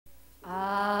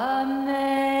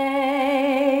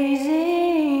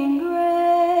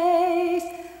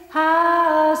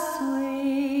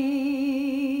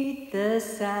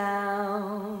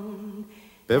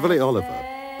Beverly Oliver,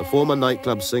 the former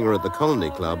nightclub singer at the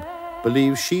Colony Club,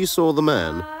 believes she saw the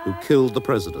man who killed the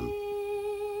president.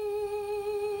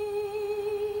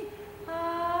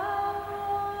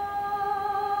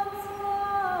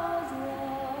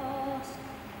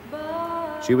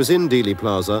 She was in Dealey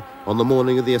Plaza on the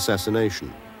morning of the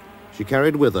assassination. She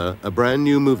carried with her a brand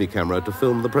new movie camera to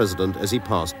film the president as he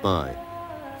passed by.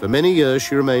 For many years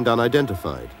she remained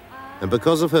unidentified, and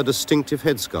because of her distinctive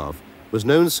headscarf, was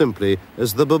known simply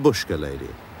as the Babushka Lady.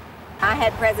 I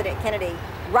had President Kennedy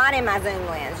right in my zoom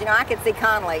lens. You know, I could see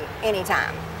Connally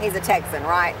anytime. He's a Texan,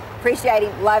 right? Appreciate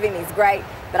him, love him, he's great,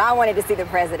 but I wanted to see the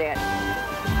president.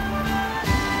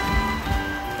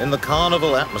 In the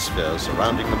carnival atmosphere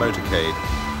surrounding the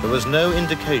motorcade, there was no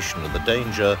indication of the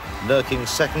danger lurking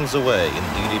seconds away in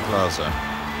Dealey Plaza.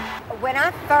 When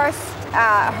I first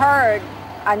heard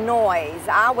a noise,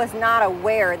 I was not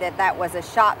aware that that was a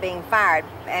shot being fired.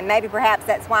 And maybe perhaps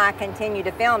that's why I continued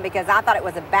to film, because I thought it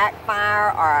was a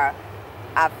backfire or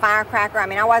a firecracker. I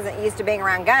mean, I wasn't used to being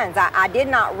around guns. I did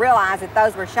not realize that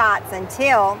those were shots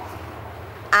until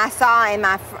I saw in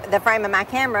the frame of my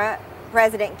camera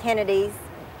President Kennedy's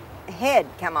head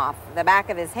come off, the back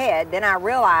of his head. Then I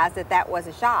realized that that was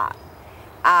a shot.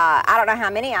 I don't know how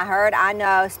many I heard. I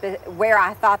know where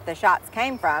I thought the shots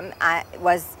came from.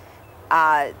 Was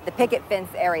the picket fence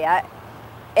area,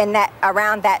 in that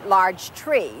around that large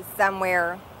tree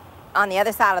somewhere on the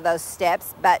other side of those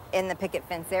steps, but in the picket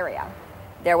fence area.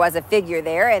 There was a figure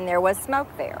there and there was smoke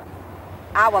there.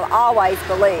 I will always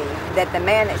believe that the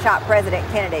man that shot President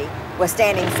Kennedy was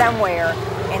standing somewhere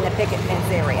in the picket fence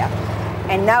area,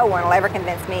 and no one will ever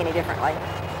convince me any differently.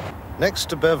 Next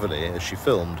to Beverly, as she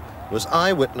filmed, was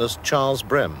eyewitness Charles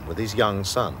Brem with his young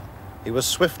son. He was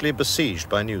swiftly besieged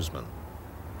by newsmen.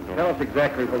 Tell us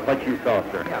exactly what you saw,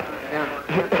 sir.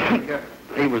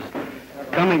 He was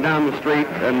coming down the street,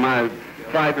 and my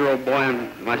 5-year-old boy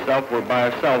and myself were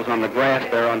by ourselves on the grass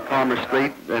there on Palmer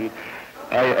Street, and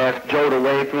I asked Joe to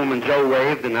wave to him, and Joe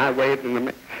waved, and I waved,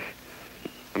 and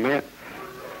the man...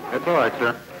 That's all right,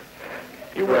 sir.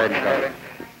 You go ahead, Charlie.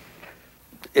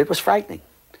 It was frightening.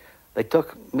 They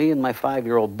took me and my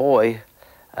 5-year-old boy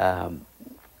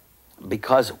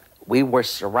because we were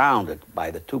surrounded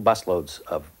by the 2 busloads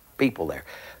of people there.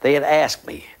 They had asked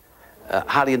me,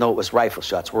 how do you know it was rifle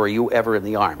shots? Were you ever in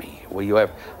the Army? Were you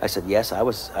ever? I said, yes, I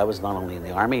was not only in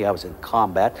the Army, I was in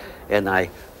combat, and I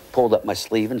pulled up my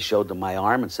sleeve and showed them my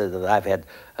arm and said that I've had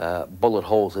bullet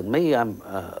holes in me.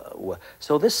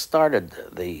 So this started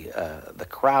the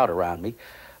crowd around me.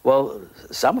 Well,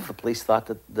 some of the police thought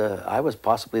that I was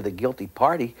possibly the guilty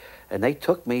party, and they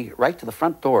took me right to the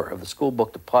front door of the school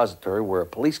book depository where a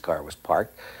police car was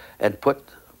parked, and put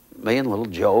me and little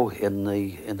Joe in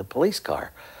the police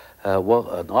car. Well,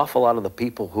 an awful lot of the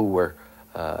people who were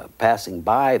passing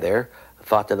by there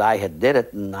thought that I had did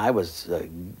it, and I was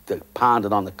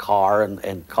pounding on the car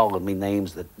and calling me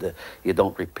names that you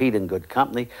don't repeat in good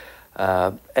company.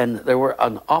 And there were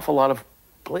an awful lot of...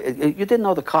 You didn't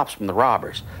know the cops from the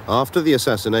robbers. After the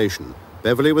assassination,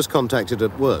 Beverly was contacted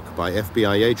at work by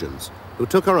FBI agents who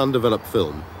took her undeveloped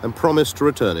film and promised to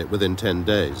return it within 10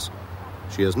 days.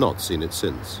 She has not seen it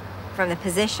since. From the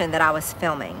position that I was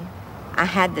filming, I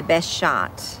had the best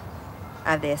shot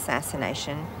of the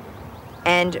assassination,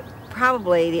 and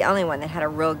probably the only one that had a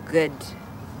real good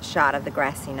shot of the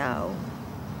grassy knoll.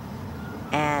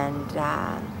 And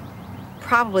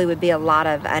probably would be a lot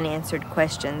of unanswered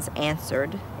questions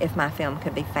answered if my film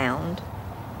could be found.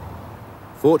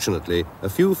 Fortunately, a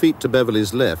few feet to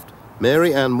Beverly's left,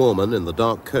 Mary Ann Moorman in the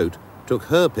dark coat took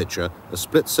her picture a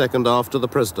split second after the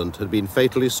president had been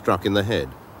fatally struck in the head.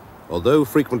 Although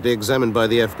frequently examined by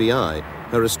the FBI,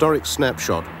 her historic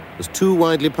snapshot was too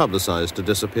widely publicized to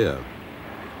disappear.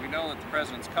 We know that the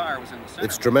president's car was in the center.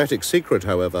 Its dramatic secret,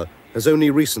 however, has only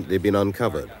recently been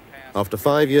uncovered. After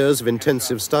 5 years of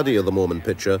intensive study of the Moorman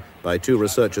picture by 2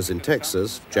 researchers in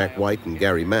Texas, Jack White and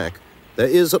Gary Mack, there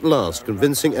is at last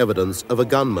convincing evidence of a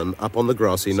gunman up on the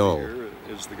grassy knoll. Here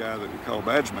is the guy that we call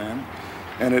Badge Man,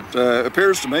 and it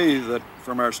appears to me that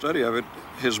from our study of it,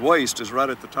 his waist is right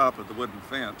at the top of the wooden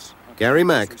fence. Gary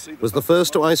Mack was the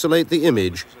first to isolate the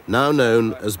image, now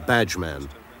known as Badge Man.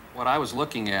 What I was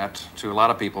looking at, to a lot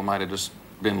of people, might have just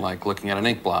been like looking at an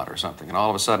ink blot or something, and all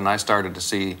of a sudden I started to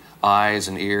see eyes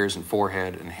and ears and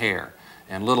forehead and hair,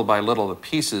 and little by little the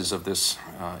pieces of this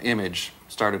image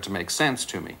started to make sense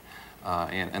to me.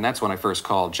 And that's when I first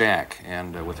called Jack,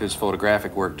 and with his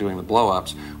photographic work doing the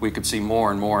blow-ups, we could see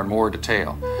more and more and more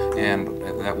detail. And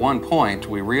at one point,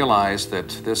 we realized that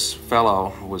this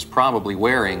fellow was probably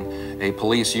wearing a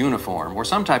police uniform, or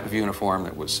some type of uniform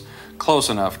that was close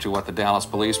enough to what the Dallas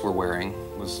police were wearing.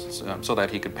 was so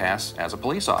that he could pass as a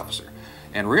police officer.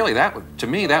 And really, to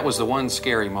me, that was the one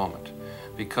scary moment,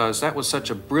 because that was such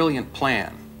a brilliant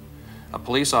plan. A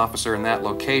police officer in that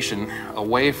location,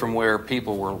 away from where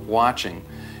people were watching,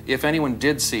 if anyone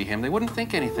did see him, they wouldn't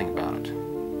think anything about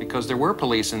it, because there were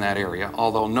police in that area,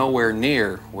 although nowhere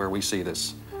near where we see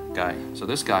this guy. So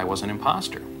this guy was an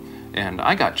imposter. And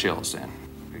I got chills then,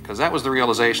 because that was the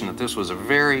realization that this was a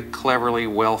very cleverly,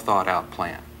 well thought out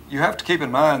plan. You have to keep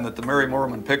in mind that the Mary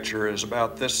Moorman picture is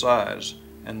about this size,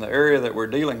 and the area that we're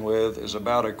dealing with is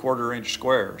about a 1/4 inch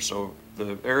square. So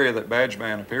the area that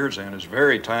Badgeman appears in is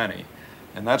very tiny,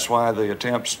 and that's why the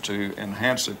attempts to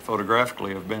enhance it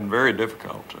photographically have been very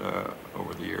difficult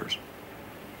over the years.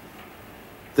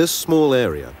 This small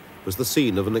area was the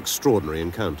scene of an extraordinary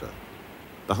encounter.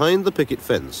 Behind the picket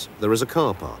fence, there is a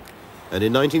car park, and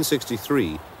in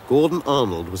 1963, Gordon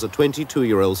Arnold was a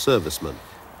 22-year-old serviceman,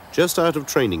 just out of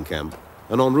training camp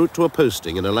and en route to a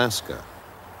posting in Alaska.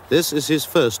 This is his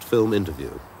first film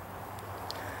interview.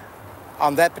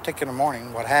 On that particular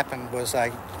morning, what happened was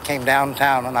I came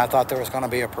downtown and I thought there was going to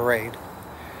be a parade.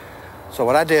 So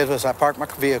what I did was I parked my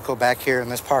vehicle back here in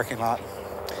this parking lot,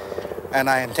 and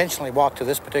I intentionally walked to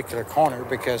this particular corner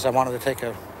because I wanted to take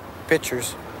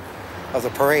pictures of the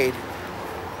parade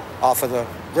off of the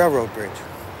railroad bridge.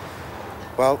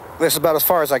 Well, this is about as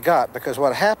far as I got, because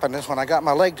what happened is when I got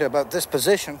my leg to about this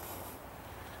position,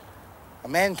 a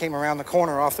man came around the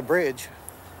corner off the bridge,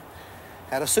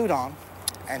 had a suit on,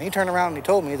 and he turned around and he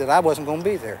told me that I wasn't going to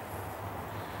be there.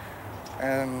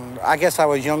 And I guess I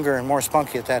was younger and more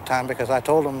spunky at that time, because I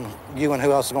told him, you and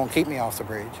who else is going to keep me off the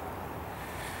bridge?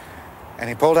 And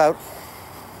he pulled out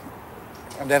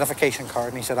an identification card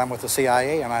and he said, I'm with the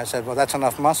CIA. And I said, well, that's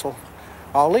enough muscle.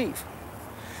 I'll leave.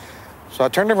 So I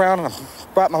turned around and I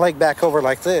brought my leg back over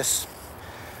like this.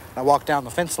 I walked down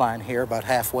the fence line here about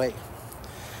halfway.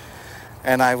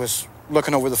 And I was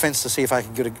looking over the fence to see if I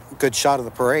could get a good shot of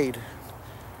the parade.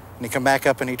 And he come back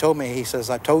up and he told me, he says,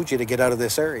 I told you to get out of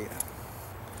this area.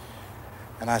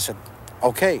 And I said,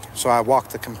 okay. So I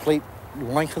walked the complete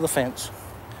length of the fence,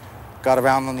 got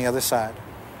around on the other side.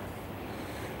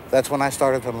 That's when I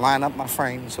started to line up my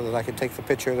frame so that I could take the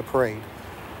picture of the parade.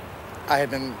 I had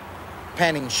been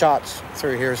panning shots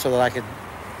through here so that I could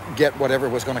get whatever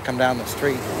was going to come down the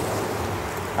street.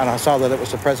 And I saw that it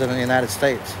was the President of the United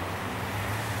States.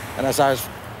 And as I was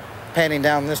panning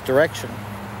down this direction,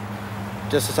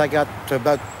 just as I got to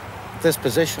about this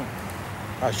position,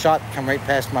 a shot come right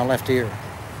past my left ear.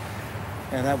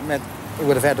 And that meant it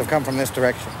would have had to come from this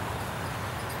direction.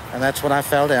 And that's when I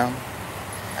fell down.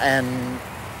 And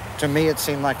to me, it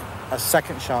seemed like a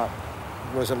second shot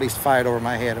was at least fired over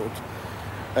my head.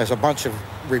 There's a bunch of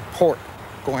report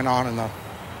going on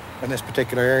in this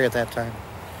particular area at that time.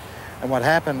 And what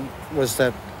happened was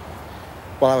that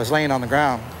while I was laying on the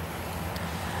ground,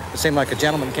 it seemed like a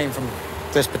gentleman came from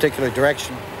this particular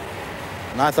direction.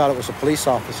 And I thought it was a police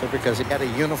officer because he had a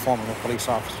uniform of a police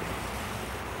officer.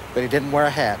 But he didn't wear a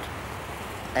hat,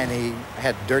 and he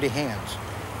had dirty hands.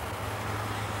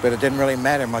 But it didn't really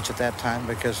matter much at that time,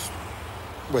 because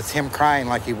with him crying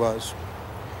like he was,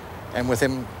 and with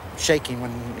him shaking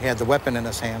when he had the weapon in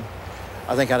his hand,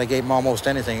 I think I'd have gave him almost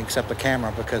anything except the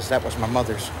camera, because that was my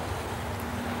mother's.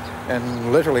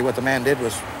 And literally what the man did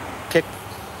was kick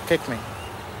me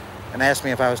and asked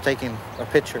me if I was taking a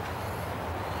picture.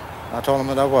 I told him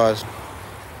that I was.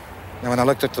 And when I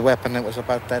looked at the weapon, it was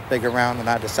about that big around, and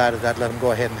I decided I'd let him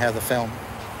go ahead and have the film.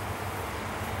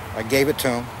 I gave it to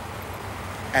him,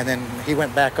 and then he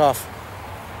went back off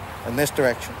in this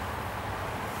direction.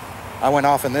 I went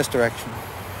off in this direction.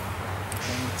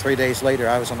 And 3 days later,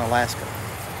 I was in Alaska.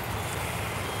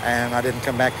 And I didn't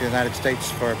come back to the United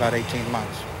States for about 18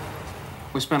 months.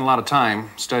 We spent a lot of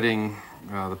time studying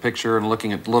the picture and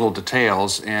looking at little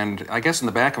details, and I guess in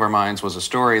the back of our minds was a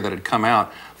story that had come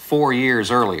out 4 years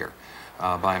earlier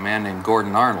by a man named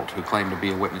Gordon Arnold, who claimed to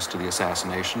be a witness to the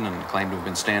assassination and claimed to have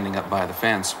been standing up by the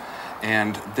fence.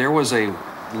 And there was a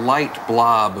light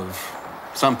blob of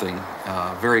something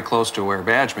very close to where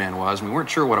Badgeman was. We weren't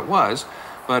sure what it was,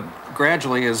 but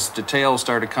gradually as details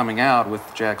started coming out with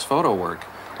Jack's photo work,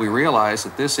 we realized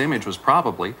that this image was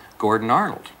probably Gordon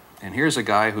Arnold. And here's a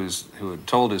guy who had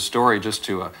told his story just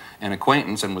to an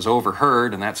acquaintance and was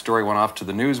overheard, and that story went off to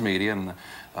the news media, and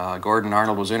Gordon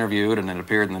Arnold was interviewed, and it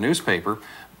appeared in the newspaper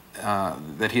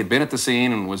that he had been at the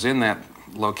scene and was in that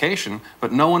location,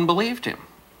 but no one believed him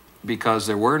because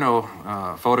there were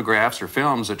no photographs or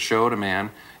films that showed a man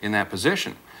in that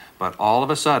position. But all of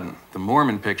a sudden, the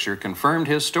Moorman picture confirmed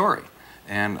his story.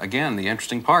 And again, the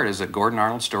interesting part is that Gordon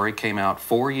Arnold's story came out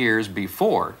 4 years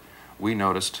before we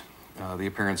noticed the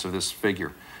appearance of this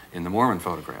figure in the Mormon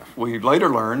photograph. We later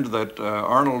learned that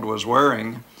Arnold was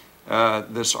wearing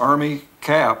this Army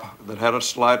cap that had a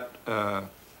slight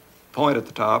point at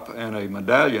the top and a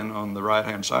medallion on the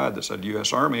right-hand side that said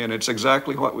U.S. Army, and it's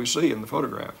exactly what we see in the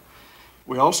photograph.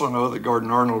 We also know that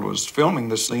Gordon Arnold was filming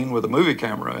this scene with a movie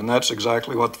camera, and that's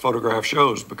exactly what the photograph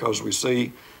shows, because we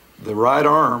see the right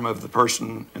arm of the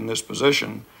person in this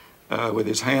position with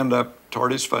his hand up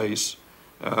toward his face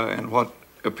and what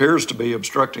appears to be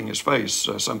obstructing his face,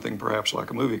 something perhaps like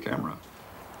a movie camera.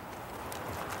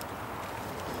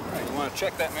 All right, you want to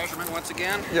check that measurement once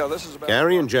again? Yeah, this is about...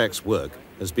 Gary and Jack's work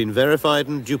has been verified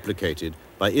and duplicated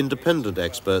by independent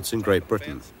experts in Great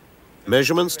Britain.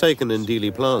 Measurements taken in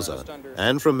Dealey Plaza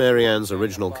and from Mary Ann's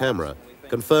original camera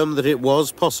confirm that it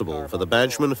was possible for the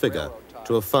Badgeman figure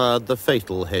to have fired the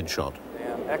fatal headshot.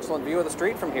 And excellent view of the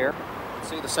street from here.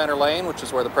 See the center lane, which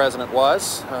is where the president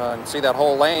was. You can see that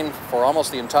whole lane for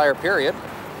almost the entire period.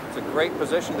 It's a great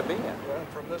position to be in.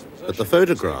 But the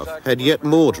photograph had yet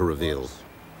more to reveal.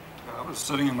 I was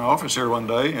sitting in my office here one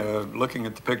day looking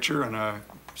at the picture, and I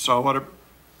saw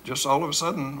just all of a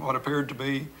sudden what appeared to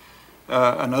be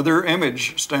another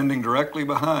image standing directly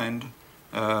behind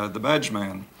the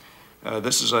Badgeman.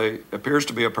 This appears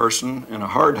to be a person in a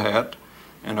hard hat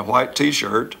and a white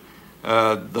T-shirt.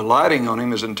 The lighting on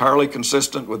him is entirely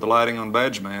consistent with the lighting on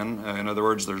Badgeman. In other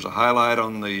words, there's a highlight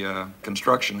on the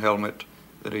construction helmet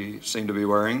that he seemed to be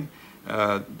wearing.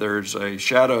 There's a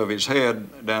shadow of his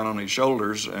head down on his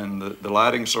shoulders, and the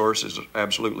lighting source is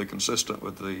absolutely consistent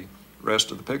with the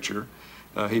rest of the picture.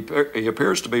 He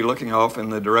appears to be looking off in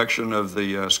the direction of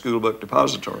the school book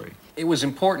depository. It was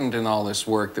important in all this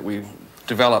work that we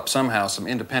develop somehow some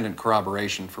independent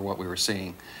corroboration for what we were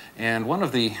seeing. And one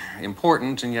of the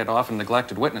important and yet often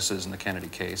neglected witnesses in the Kennedy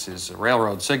case is a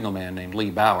railroad signalman named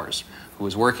Lee Bowers, who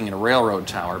was working in a railroad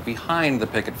tower behind the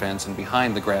picket fence and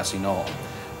behind the grassy knoll.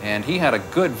 And he had a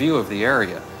good view of the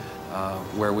area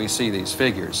where we see these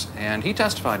figures. And he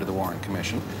testified to the Warren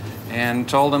Commission and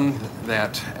told them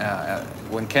that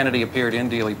when Kennedy appeared in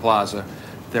Dealey Plaza,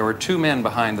 there were two men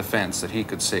behind the fence that he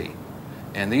could see.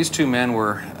 And these two men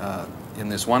were in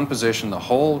this one position the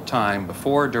whole time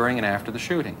before, during, and after the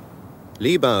shooting.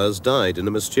 Lee Bowers died in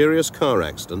a mysterious car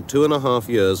accident 2.5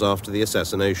 years after the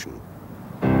assassination.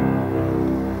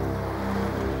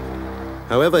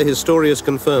 However, his story is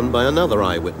confirmed by another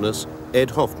eyewitness,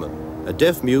 Ed Hoffman, a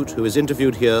deaf mute who is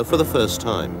interviewed here for the first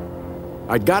time.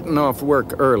 I'd gotten off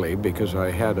work early because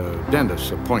I had a dentist's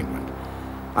appointment.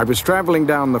 I was traveling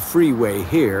down the freeway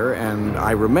here, and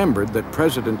I remembered that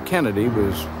President Kennedy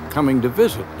was coming to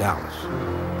visit Dallas.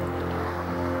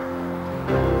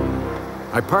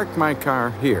 I parked my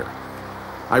car here.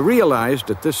 I realized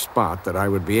at this spot that I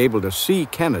would be able to see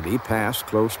Kennedy pass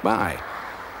close by.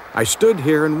 I stood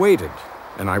here and waited,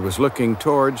 and I was looking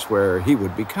towards where he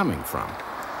would be coming from.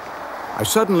 I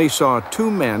suddenly saw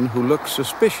two men who looked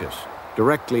suspicious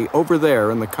directly over there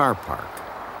in the car park.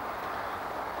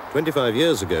 25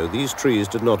 years ago, these trees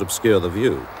did not obscure the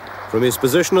view. From his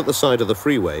position at the side of the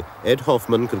freeway, Ed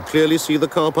Hoffman could clearly see the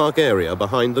car park area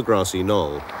behind the grassy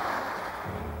knoll.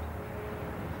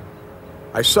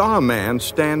 I saw a man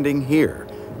standing here,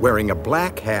 wearing a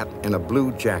black hat and a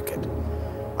blue jacket.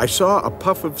 I saw a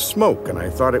puff of smoke, and I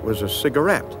thought it was a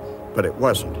cigarette, but it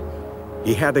wasn't.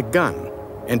 He had a gun,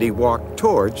 and he walked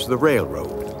towards the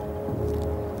railroad.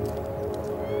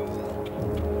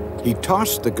 He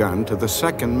tossed the gun to the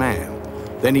second man.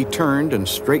 Then he turned and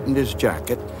straightened his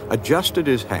jacket, adjusted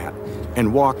his hat,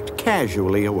 and walked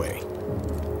casually away.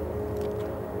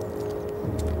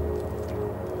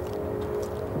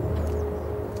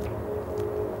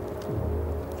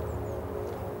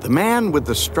 The man with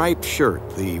the striped shirt,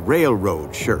 the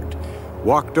railroad shirt,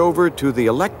 walked over to the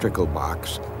electrical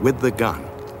box with the gun.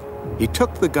 He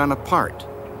took the gun apart.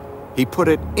 He put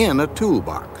it in a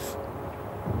toolbox.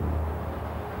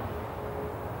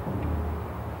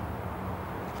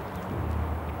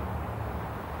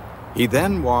 He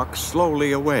then walked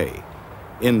slowly away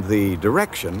in the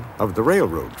direction of the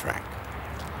railroad track.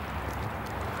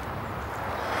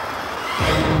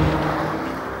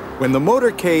 When the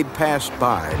motorcade passed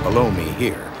by below me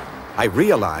here, I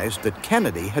realized that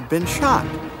Kennedy had been shot.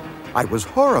 I was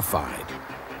horrified.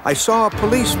 I saw a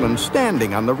policeman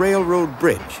standing on the railroad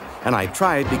bridge, and I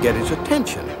tried to get his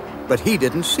attention, but he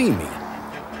didn't see me.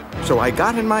 So I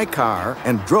got in my car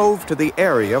and drove to the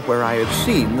area where I had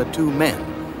seen the two men.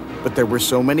 But there were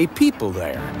so many people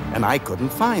there, and I couldn't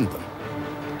find them.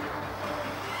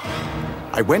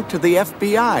 I went to the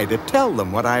FBI to tell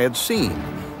them what I had seen.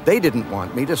 They didn't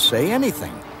want me to say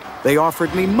anything. They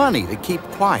offered me money to keep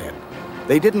quiet.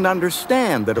 They didn't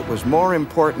understand that it was more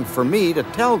important for me to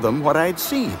tell them what I'd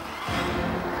seen.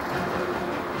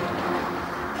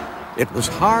 It was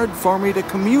hard for me to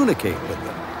communicate with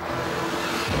them.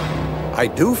 I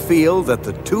do feel that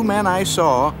the two men I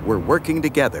saw were working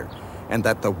together, and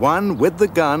that the one with the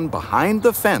gun behind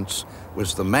the fence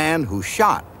was the man who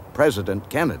shot President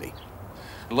Kennedy.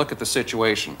 Look at the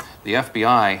situation. The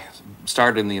FBI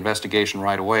started in the investigation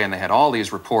right away, and they had all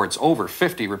these reports, over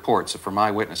 50 reports from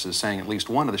eyewitnesses saying at least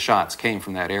one of the shots came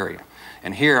from that area.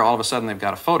 And here, all of a sudden, they've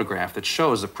got a photograph that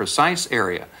shows the precise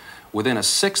area within a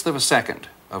sixth of a second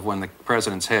of when the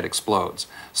president's head explodes.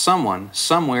 Someone,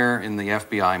 somewhere in the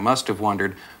FBI, must have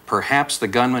wondered, perhaps the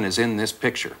gunman is in this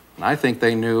picture. And I think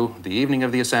they knew the evening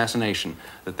of the assassination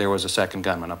that there was a second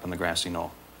gunman up on the grassy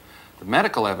knoll. The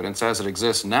medical evidence, as it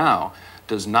exists now,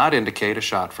 does not indicate a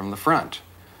shot from the front.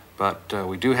 But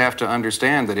we do have to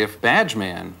understand that if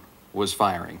Badgeman was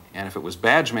firing, and if it was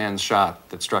Badgeman's shot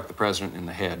that struck the president in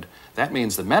the head, that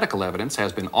means the medical evidence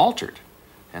has been altered.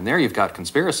 And there you've got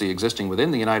conspiracy existing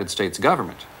within the United States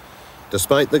government.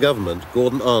 Despite the government,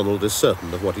 Gordon Arnold is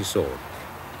certain of what he saw.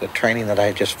 The training that I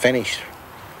had just finished,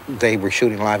 they were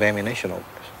shooting live ammunition over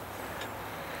us.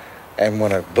 And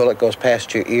when a bullet goes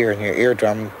past your ear and your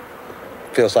eardrum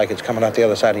feels like it's coming out the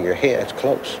other side of your head, it's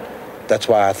close. That's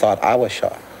why I thought I was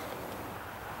shot.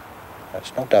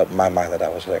 There's no doubt in my mind that I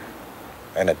was there,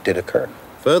 and it did occur.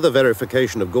 Further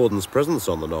verification of Gordon's presence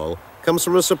on the knoll comes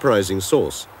from a surprising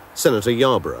source, Senator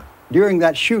Yarborough. During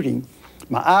that shooting,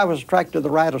 my eye was attracted to the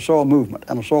right. I saw a movement,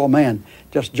 and I saw a man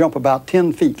just jump about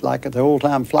 10 feet like at the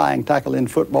old-time flying tackle in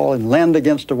football and land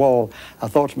against the wall. I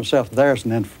thought to myself, there's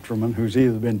an infantryman who's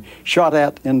either been shot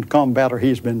at in combat or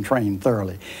he's been trained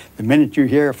thoroughly. The minute you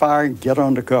hear firing, get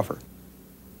under cover.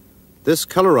 This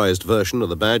colorized version of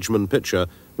the Badgeman picture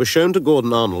was shown to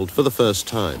Gordon Arnold for the first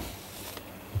time.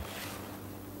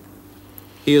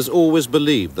 He has always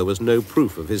believed there was no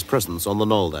proof of his presence on the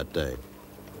knoll that day.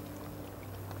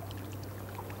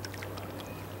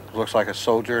 Looks like a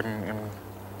soldier in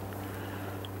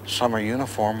summer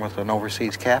uniform with an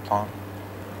overseas cap on.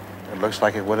 It looks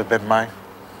like it would have been my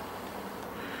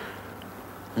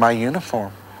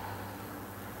uniform.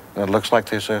 It looks like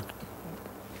there's a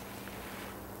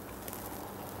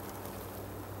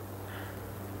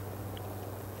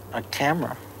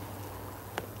camera.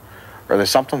 Or there's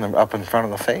something up in front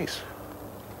of the face.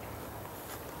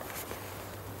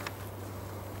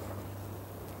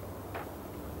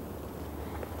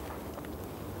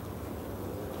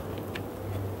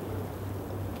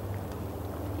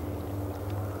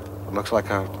 It looks like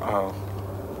a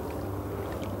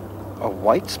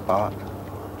white spot.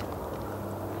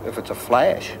 If it's a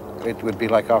flash, it would be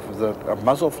like off of a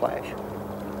muzzle flash.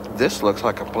 This looks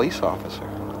like a police officer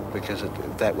because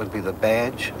that would be the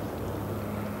badge.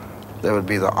 That would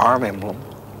be the arm emblem.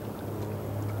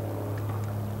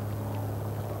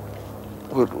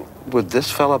 Would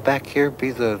this fella back here be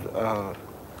the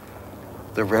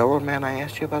railroad man I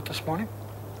asked you about this morning?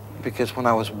 Because when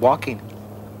I was walking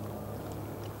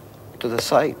to the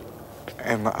site,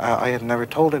 and I had never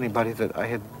told anybody that I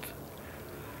had,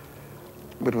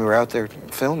 when we were out there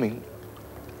filming,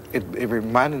 it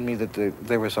reminded me that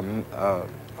there was a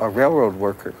railroad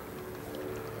worker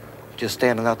just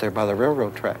standing out there by the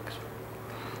railroad tracks.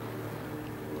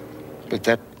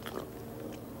 But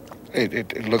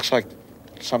it looks like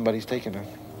somebody's taking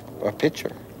a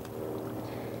picture.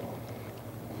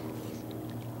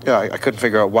 Yeah, I couldn't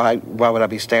figure out why would I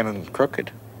be standing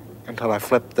crooked until I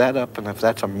flipped that up, and if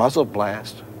that's a muzzle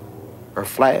blast or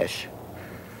flash,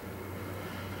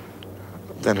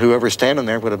 then whoever's standing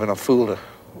there would have been a fool to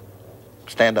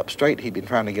stand up straight. He'd been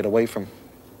trying to get away from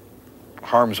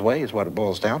harm's way is what it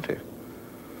boils down to.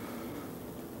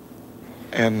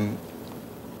 And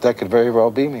that could very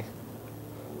well be me.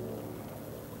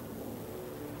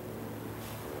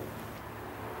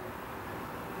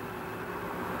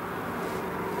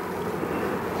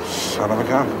 Son of a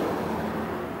gun.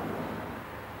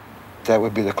 That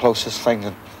would be the closest thing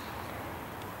that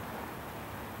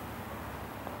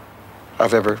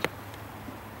I've ever,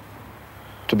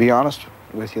 to be honest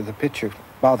with you, the picture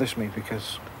bothers me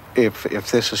because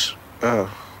if this is a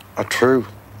true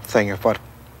thing of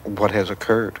what has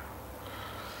occurred,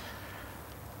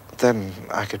 then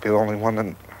I could be the only one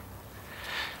that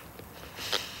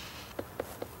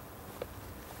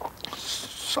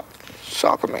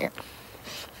saw the man.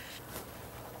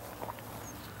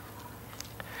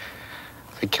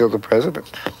 They killed the president.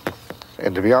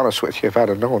 And to be honest with you, if I'd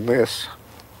have known this,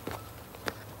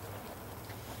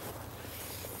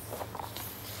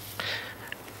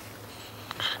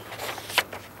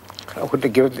 I wouldn't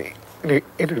have given the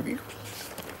interview.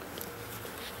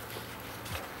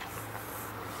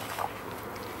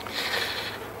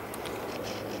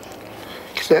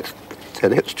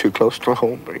 That hits too close to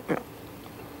home right now.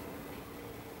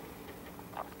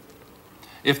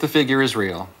 If the figure is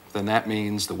real, then that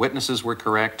means the witnesses were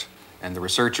correct and the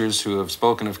researchers who have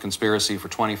spoken of conspiracy for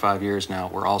 25 years now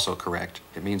were also correct.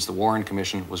 It means the Warren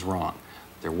Commission was wrong.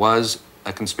 There was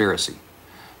a conspiracy.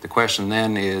 The question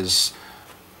then is,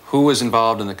 who was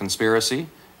involved in the conspiracy?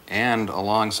 And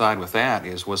alongside with that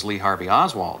is, was Lee Harvey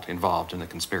Oswald involved in the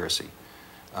conspiracy?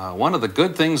 One of the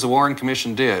good things the Warren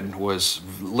Commission did was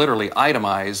literally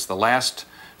itemize the last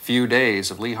few days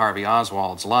of Lee Harvey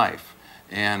Oswald's life.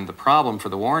 And the problem for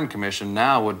the Warren Commission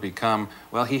now would become,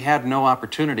 well, he had no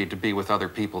opportunity to be with other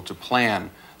people to plan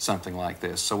something like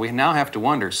this. So we now have to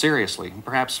wonder seriously,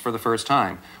 perhaps for the first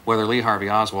time, whether Lee Harvey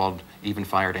Oswald even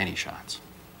fired any shots.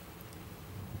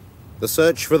 The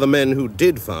search for the men who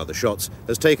did fire the shots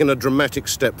has taken a dramatic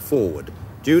step forward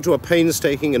due to a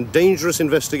painstaking and dangerous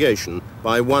investigation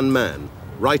by one man,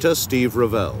 writer Steve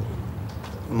Revell.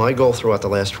 My goal throughout the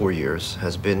last 4 years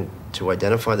has been to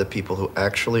identify the people who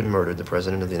actually murdered the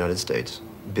President of the United States,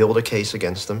 build a case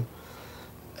against them,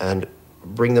 and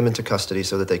bring them into custody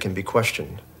so that they can be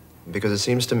questioned. Because it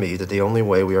seems to me that the only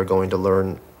way we are going to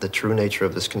learn the true nature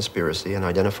of this conspiracy and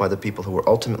identify the people who were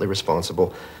ultimately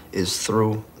responsible is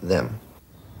through them.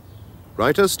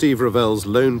 Writer Steve Revell's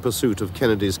lone pursuit of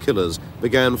Kennedy's killers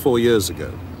began 4 years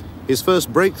ago. His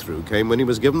first breakthrough came when he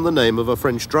was given the name of a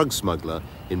French drug smuggler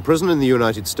in prison in the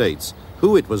United States,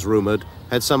 who, it was rumored,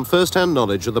 had some first-hand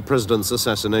knowledge of the president's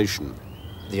assassination.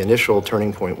 The initial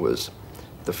turning point was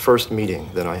the first meeting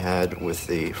that I had with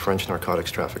the French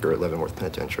narcotics trafficker at Leavenworth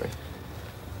Penitentiary.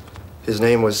 His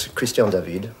name was Christian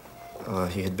David.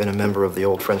 He had been a member of the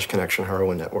old French Connection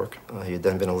heroin network. He had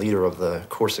then been a leader of the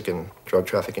Corsican drug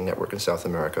trafficking network in South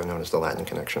America, known as the Latin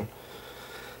Connection.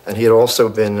 And he had also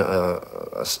been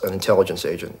an intelligence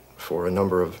agent for a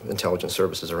number of intelligence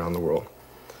services around the world.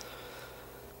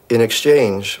 In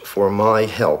exchange for my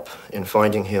help in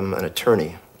finding him an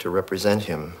attorney to represent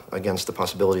him against the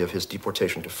possibility of his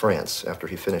deportation to France after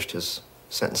he finished his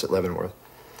sentence at Leavenworth,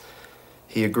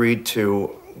 he agreed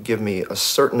to give me a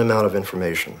certain amount of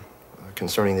information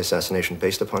concerning the assassination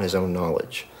based upon his own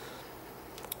knowledge.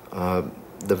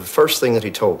 The first thing that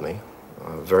he told me,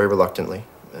 very reluctantly,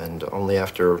 and only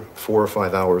after 4 or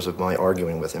 5 hours of my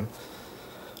arguing with him,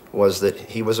 was that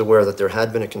he was aware that there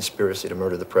had been a conspiracy to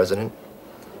murder the president,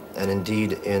 and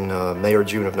indeed in May or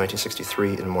June of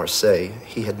 1963 in Marseille,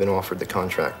 he had been offered the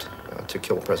contract to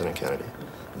kill President Kennedy.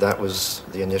 That was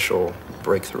the initial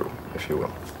breakthrough, if you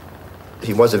will.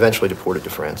 He was eventually deported to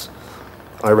France.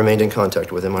 I remained in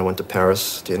contact with him. I went to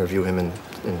Paris to interview him in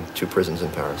 2 prisons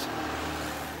in Paris.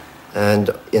 And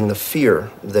in the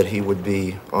fear that he would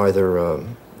be either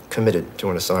committed to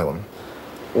an asylum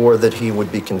or that he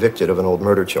would be convicted of an old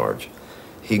murder charge,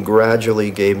 he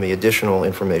gradually gave me additional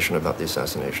information about the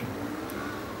assassination.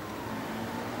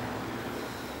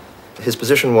 His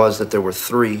position was that there were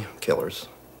 3 killers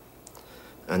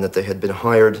and that they had been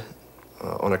hired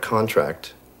on a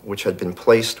contract which had been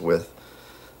placed with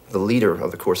the leader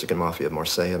of the Corsican Mafia of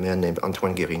Marseille, a man named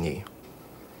Antoine Guérigny.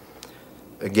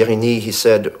 Guérigny, he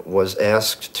said, was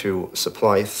asked to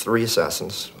supply 3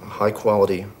 assassins,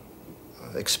 high-quality,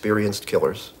 experienced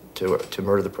killers, to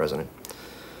murder the president,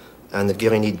 and that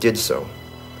Guérigny did so.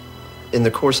 In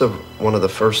the course of one of the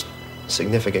first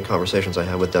significant conversations I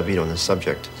had with David on this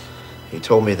subject, he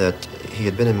told me that he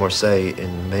had been in Marseille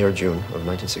in May or June of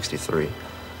 1963,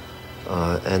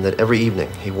 and that every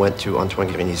evening he went to Antoine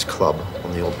Guérigny's club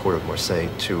on the old port of Marseille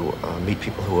to meet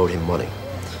people who owed him money.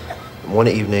 One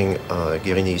evening,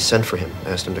 Guérigny sent for him,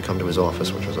 asked him to come to his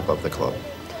office, which was above the club.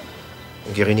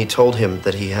 And Guérigny told him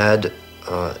that he had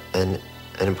an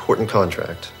important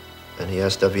contract, and he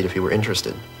asked David if he were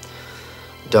interested.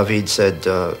 David said,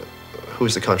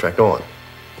 who's the contract on?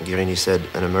 And Guérigny said,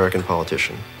 an American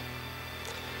politician.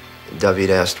 David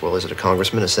asked, well, is it a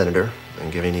congressman, a senator?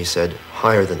 And Guérigny said,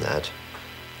 higher than that.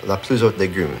 La plus haute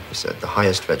légume, he said, the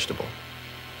highest vegetable.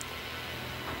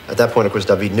 At that point, of course,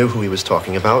 David knew who he was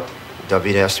talking about.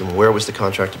 David asked him where was the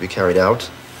contract to be carried out,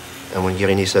 and when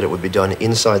Guérigny said it would be done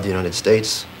inside the United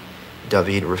States,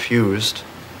 David refused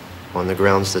on the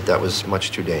grounds that that was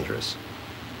much too dangerous.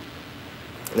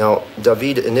 Now,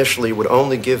 David initially would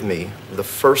only give me the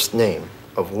first name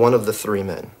of one of the 3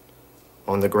 men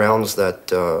on the grounds that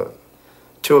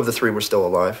 2 of the 3 were still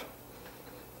alive,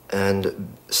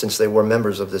 and since they were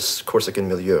members of this Corsican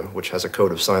milieu, which has a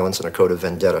code of silence and a code of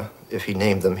vendetta, if he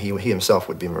named them, he himself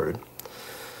would be murdered.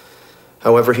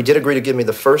 However, he did agree to give me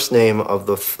the first name of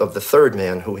the 3rd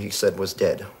man who he said was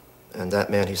dead, and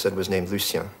that man, he said, was named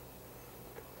Lucien.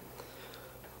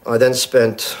 I then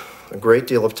spent a great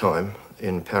deal of time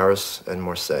in Paris and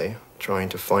Marseille trying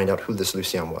to find out who this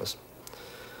Lucien was.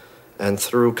 And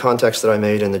through contacts that I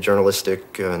made in the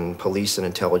journalistic and police and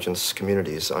intelligence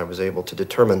communities, I was able to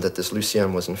determine that this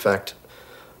Lucien was in fact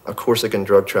a Corsican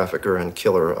drug trafficker and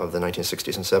killer of the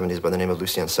 1960s and 70s by the name of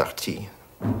Lucien Sarti.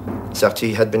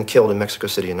 Sarti had been killed in Mexico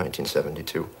City in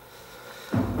 1972.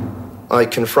 I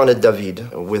confronted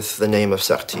David with the name of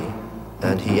Sarti,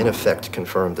 and he in effect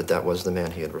confirmed that that was the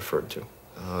man he had referred to.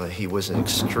 He was an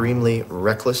extremely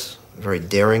reckless, very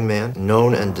daring man,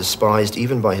 known and despised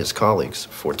even by his colleagues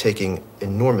for taking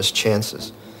enormous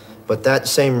chances. But that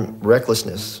same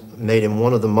recklessness made him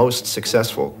one of the most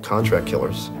successful contract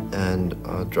killers and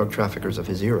drug traffickers of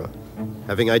his era.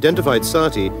 Having identified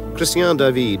Sarti, Christian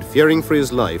David, fearing for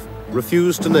his life,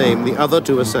 refused to name the other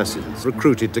two assassins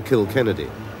recruited to kill Kennedy.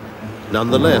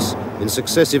 Nonetheless, in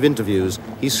successive interviews,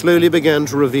 he slowly began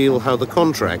to reveal how the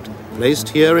contract, placed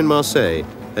here in Marseille,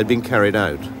 had been carried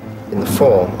out. In the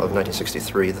fall of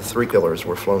 1963, the three killers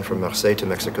were flown from Marseille to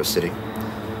Mexico City,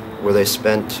 where they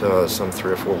spent some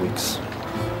 3 or 4 weeks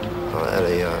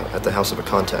at the house of a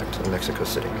contact in Mexico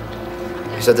City.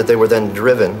 He said that they were then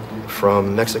driven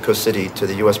from Mexico City to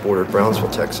the U.S. border at Brownsville,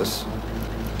 Texas.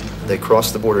 They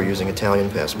crossed the border using Italian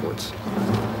passports.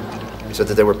 He said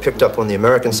that they were picked up on the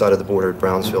American side of the border at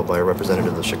Brownsville by a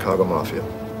representative of the Chicago Mafia,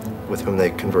 with whom they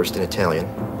conversed in Italian.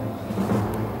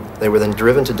 They were then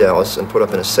driven to Dallas and put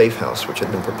up in a safe house which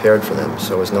had been prepared for them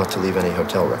so as not to leave any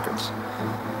hotel records.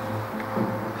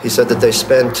 He said that they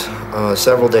spent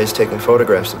several days taking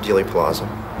photographs of Dealey Plaza,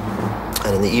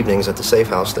 and in the evenings at the safe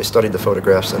house they studied the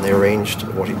photographs and they arranged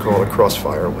what he called a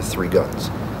crossfire with 3 guns.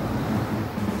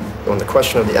 On the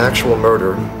question of the actual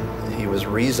murder, he was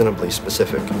reasonably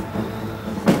specific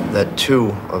that 2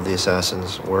 of the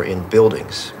assassins were in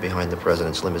buildings behind the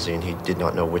president's limousine. He did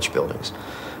not know which buildings.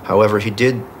 However, he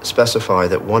did specify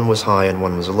that one was high and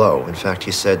one was low. In fact,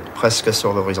 he said presque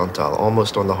sur l'horizontale,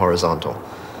 almost on the horizontal.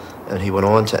 And he went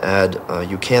on to add,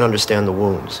 you can't understand the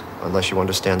wounds unless you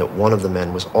understand that one of the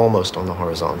men was almost on the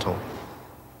horizontal.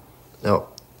 Now,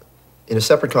 in a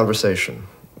separate conversation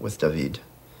with David,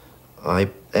 I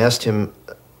asked him,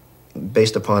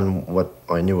 based upon what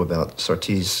I knew about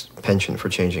Sarti's penchant for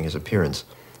changing his appearance,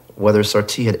 whether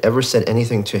Sarti had ever said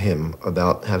anything to him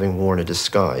about having worn a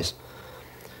disguise.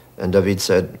 And David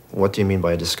said, "What do you mean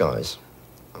by a disguise?"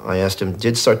 I asked him,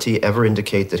 did Sarti ever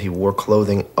indicate that he wore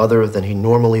clothing other than he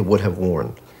normally would have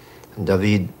worn? And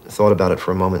David thought about it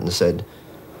for a moment and said,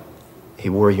 he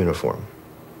wore a uniform.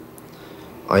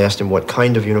 I asked him what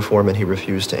kind of uniform, and he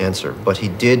refused to answer. But he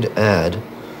did add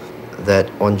that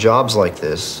on jobs like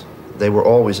this, they were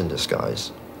always in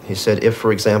disguise. He said if,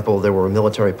 for example, there were a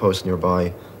military post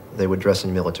nearby, they would dress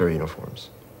in military uniforms.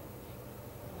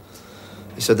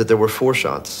 He said that there were 4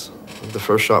 shots. The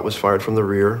first shot was fired from the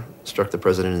rear, struck the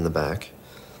president in the back.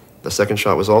 The second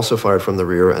shot was also fired from the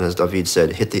rear, and as David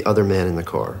said, hit the other man in the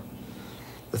car.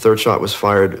 The third shot was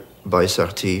fired by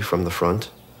Sarti from the front,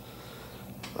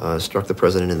 struck the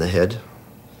president in the head.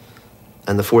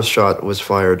 And the 4th shot was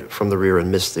fired from the rear and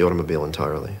missed the automobile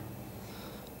entirely.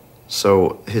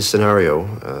 So his scenario,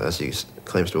 as he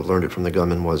claims to have learned it from the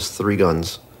gunman, was 3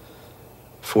 guns,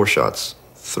 4 shots,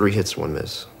 3 hits, 1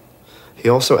 miss. He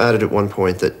also added at one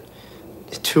point that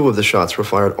 2 of the shots were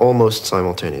fired almost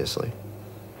simultaneously.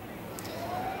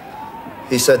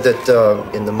 He said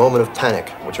that in the moment of panic,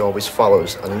 which always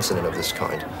follows an incident of this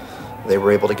kind, they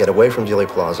were able to get away from Dealey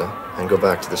Plaza and go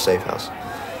back to the safe house.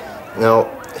 Now,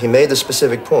 he made the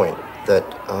specific point that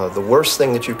the worst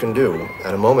thing that you can do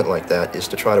at a moment like that is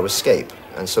to try to escape.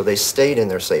 And so they stayed in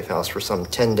their safe house for some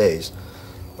 10 days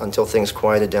until things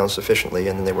quieted down sufficiently,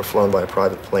 and then they were flown by a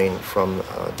private plane from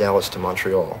Dallas to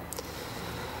Montreal.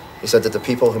 He said that the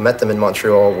people who met them in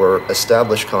Montreal were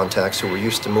established contacts who were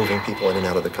used to moving people in and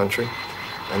out of the country,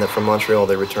 and that from Montreal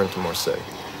they returned to Marseille.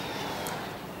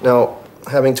 Now,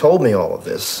 having told me all of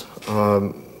this,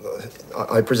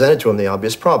 I presented to him the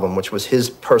obvious problem, which was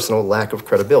his personal lack of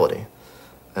credibility.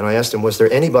 And I asked him, was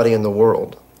there anybody in the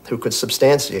world who could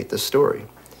substantiate this story?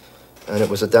 And it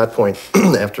was at that point,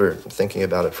 after thinking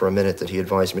about it for a minute, that he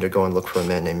advised me to go and look for a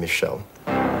man named Michel.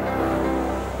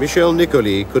 Michel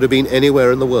Nicolai could have been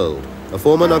anywhere in the world. A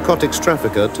former narcotics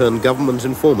trafficker turned government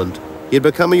informant, he had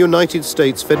become a United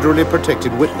States federally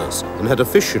protected witness and had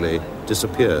officially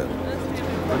disappeared.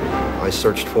 I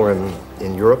searched for him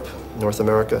in Europe, North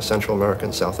America, Central America,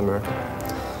 and South America.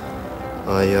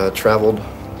 I traveled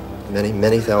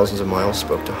many thousands of miles,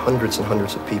 spoke to hundreds and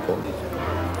hundreds of people.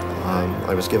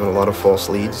 I was given a lot of false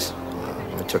leads.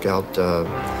 I took out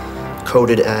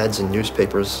coded ads in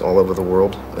newspapers all over the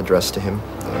world addressed to him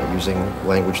using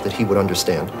language that he would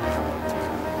understand.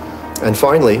 And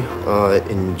finally,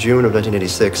 in June of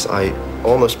 1986, I,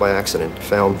 almost by accident,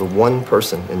 found the one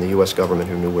person in the U.S. government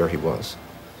who knew where he was,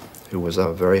 who was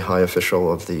a very high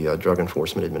official of the Drug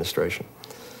Enforcement Administration.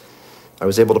 I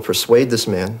was able to persuade this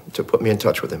man to put me in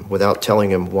touch with him without telling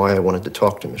him why I wanted to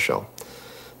talk to Michel,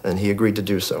 and he agreed to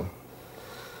do so.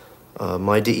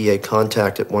 My DEA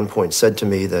contact at one point said to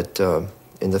me that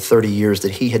in the 30 years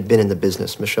that he had been in the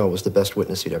business, Michel was the best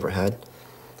witness he'd ever had.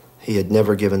 He had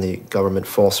never given the government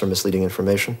false or misleading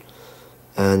information,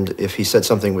 and if he said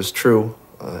something was true,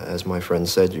 as my friend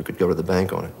said, you could go to the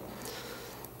bank on it.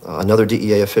 Another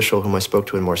DEA official whom I spoke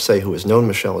to in Marseille, who has known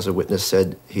Michel as a witness,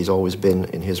 said he's always been,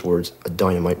 in his words, a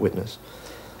dynamite witness.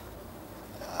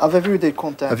 Have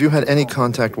you had any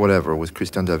contact whatever with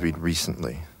Christian David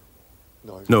recently?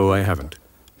 No, I haven't.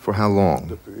 For how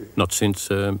long? Not since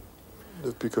we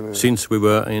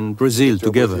were in Brazil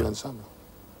together.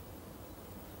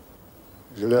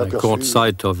 I caught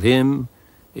sight of him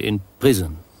in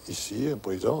prison,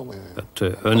 but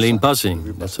only in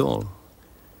passing, that's all.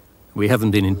 We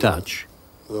haven't been in touch.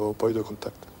 So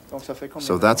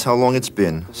that's how long it's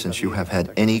been since you have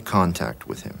had any contact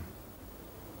with him.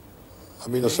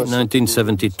 In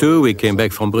 1972, we came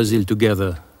back from Brazil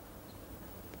together.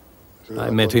 I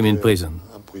met him in prison.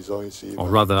 Or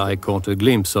rather, I caught a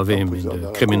glimpse of him in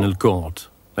the criminal court,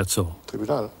 that's all.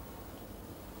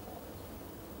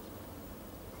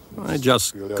 I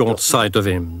just caught sight of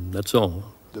him, that's all.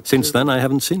 Since then, I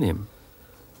haven't seen him.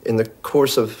 In the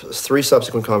course of 3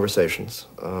 subsequent conversations,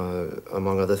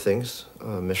 among other things,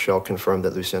 Michel confirmed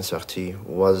that Lucien Sarti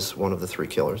was one of the 3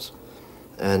 killers.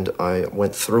 And I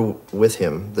went through with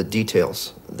him the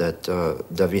details that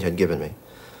David had given me.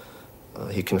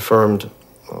 He confirmed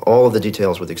all of the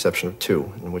details with the exception of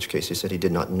 2, in which case he said he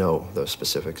did not know those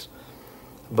specifics.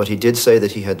 But he did say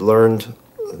that he had learned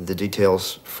the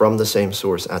details from the same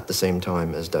source at the same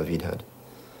time as David had.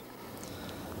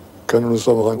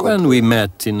 When we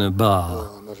met in a bar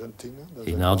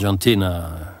in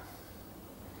Argentina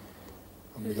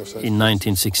in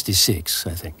 1966,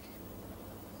 I think.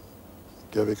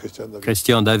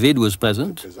 Christian David was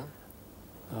present.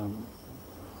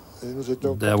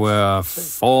 There were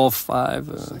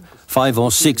 5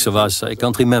 or 6 of us, I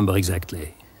can't remember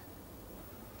exactly.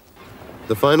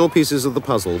 The final pieces of the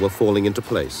puzzle were falling into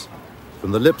place.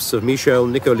 From the lips of Michel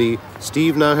Nicolí,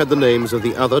 Steve now had the names of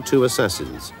the other 2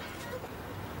 assassins.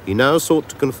 He now sought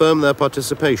to confirm their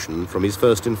participation from his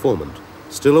first informant,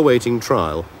 still awaiting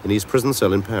trial in his prison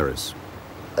cell in Paris.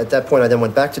 At that point, I then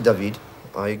went back to David.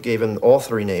 I gave him all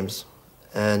 3 names,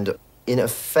 and in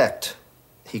effect,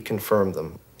 he confirmed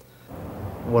them.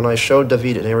 When I showed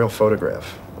David an aerial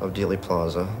photograph of Dealey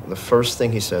Plaza, the first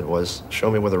thing he said was, "Show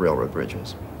me where the railroad bridge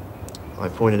is." I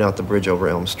pointed out the bridge over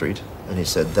Elm Street, and he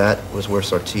said that was where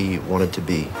Sarti wanted to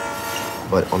be.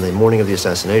 But on the morning of the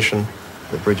assassination,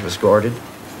 the bridge was guarded,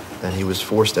 and he was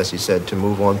forced, as he said, to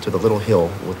move on to the little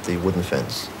hill with the wooden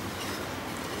fence.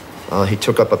 He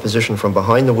took up a position from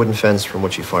behind the wooden fence from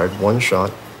which he fired 1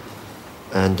 shot,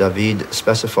 and David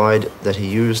specified that he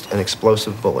used an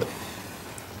explosive bullet.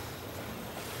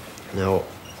 Now,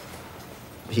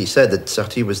 he said that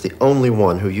Sarti was the only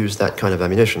one who used that kind of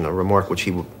ammunition, a remark which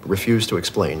he refused to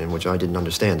explain and which I didn't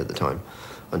understand at the time,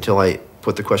 until I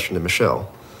put the question to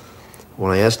Michel. When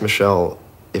I asked Michel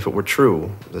if it were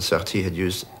true that Sarti had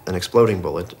used an exploding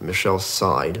bullet, Michel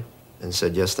sighed and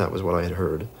said, yes, that was what I had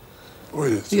heard.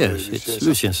 Yes, it's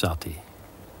Lucien Sarti.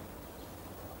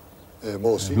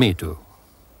 Me too.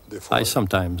 I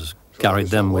sometimes carried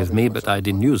them with me, but I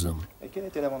didn't use them.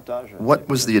 What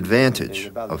was the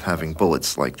advantage of having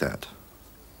bullets like that?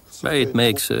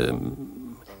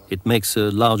 It makes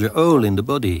a larger hole in the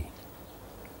body.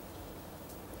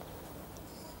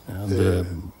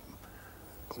 And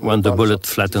when the bullet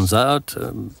flattens out,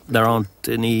 there aren't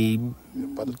any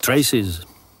traces,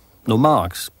 no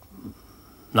marks,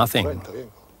 nothing.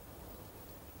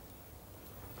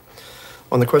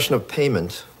 On the question of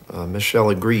payment, Michel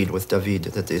agreed with David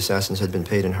that the assassins had been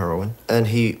paid in heroin, and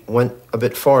he went a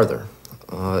bit farther.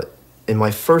 In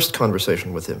my first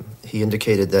conversation with him, he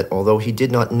indicated that although he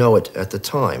did not know it at the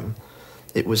time,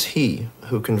 it was he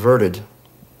who converted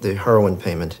the heroin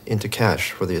payment into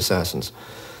cash for the assassins.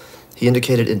 He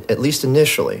indicated, at least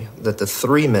initially, that the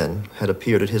 3 men had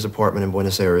appeared at his apartment in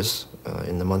Buenos Aires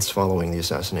in the months following the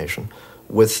assassination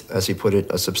with, as he put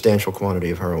it, a substantial quantity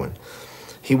of heroin.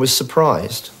 He was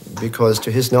surprised because,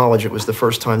 to his knowledge, it was the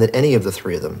first time that any of the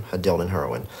 3 of them had dealt in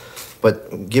heroin.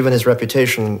 But given his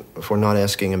reputation for not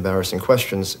asking embarrassing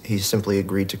questions, he simply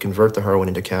agreed to convert the heroin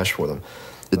into cash for them.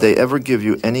 Did they ever give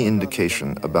you any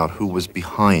indication about who was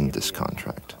behind this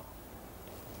contract?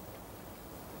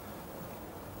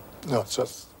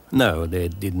 No, they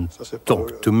didn't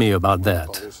talk to me about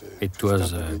that. It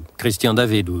was Christian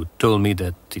David who told me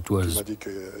that it was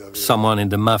someone in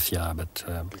the mafia, but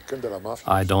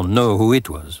I don't know who it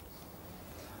was.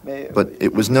 But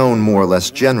it was known more or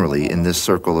less generally in this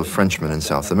circle of Frenchmen in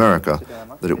South America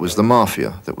that it was the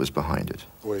mafia that was behind it.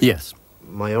 Yes.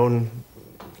 My own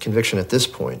conviction at this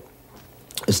point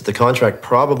is that the contract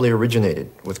probably originated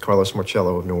with Carlos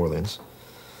Marcello of New Orleans,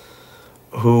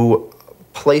 who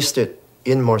placed it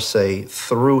in Marseille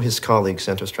through his colleague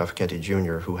Santos Traficante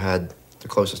Jr., who had the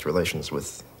closest relations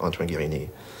with Antoine Guérini.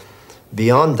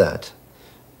 Beyond that,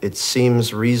 it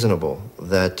seems reasonable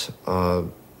that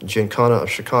Giancana of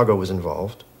Chicago was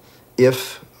involved,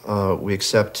 if we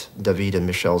accept David and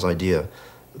Michel's idea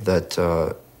that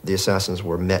the assassins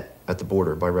were met at the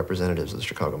border by representatives of the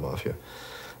Chicago Mafia.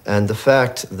 And the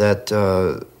fact that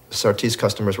Sarti's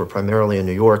customers were primarily in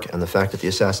New York, and the fact that the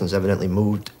assassins evidently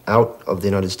moved out of the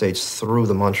United States through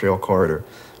the Montreal corridor,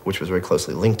 which was very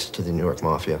closely linked to the New York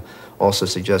Mafia, also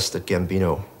suggests that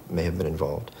Gambino may have been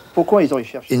involved.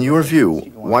 In your view,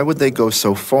 why would they go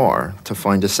so far to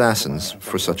find assassins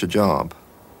for such a job?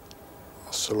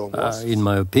 In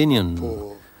my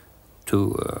opinion,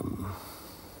 to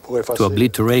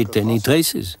obliterate any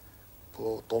traces,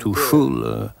 to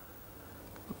fool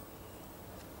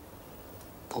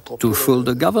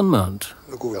the government.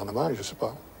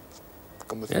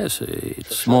 Yes,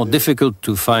 it's more difficult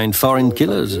to find foreign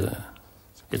killers.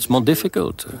 It's more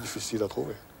difficult,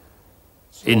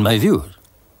 in my view.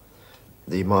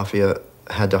 The Mafia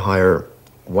had to hire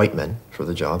white men for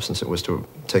the job, since it was to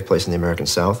take place in the American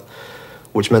South,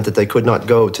 which meant that they could not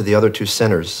go to the other two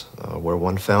centers where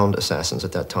one found assassins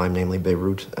at that time, namely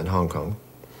Beirut and Hong Kong.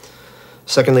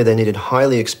 Secondly, they needed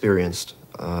highly experienced,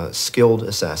 skilled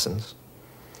assassins.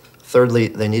 Thirdly,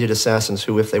 they needed assassins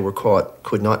who, if they were caught,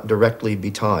 could not directly be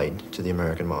tied to the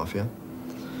American Mafia,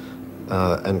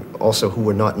 and also who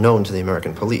were not known to the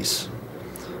American police.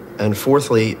 And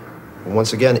fourthly,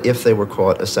 once again, if they were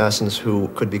caught, assassins who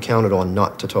could be counted on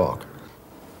not to talk.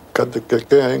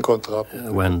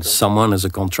 When someone has a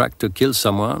contract to kill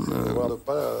someone,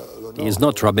 he's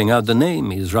not rubbing out the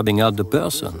name, he's rubbing out the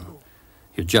person.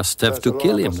 You just have to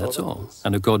kill him, that's all.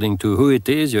 And according to who it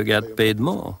is, you get paid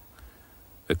more.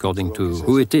 According to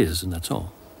who it is, and that's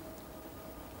all.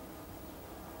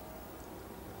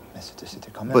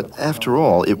 But after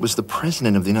all, it was the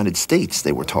President of the United States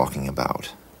they were talking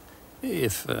about.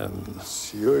 If they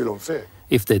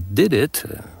did it,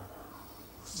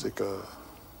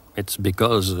 it's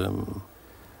because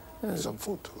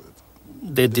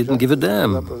they didn't give a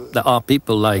damn. There are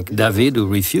people like David who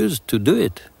refused to do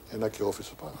it.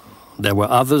 There were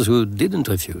others who didn't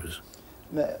refuse.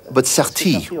 But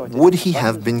Sarti, would he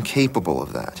have been capable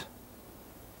of that?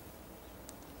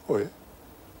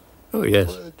 Oh,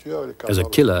 yes. As a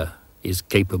killer, he's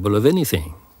capable of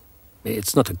anything.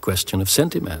 It's not a question of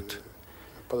sentiment.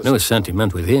 No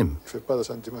sentiment with him.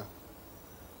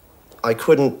 I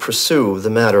couldn't pursue the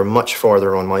matter much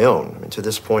farther on my own. I mean, to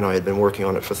this point, I had been working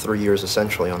on it for 3 years,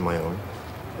 essentially on my own.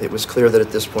 It was clear that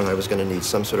at this point I was going to need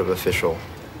some sort of official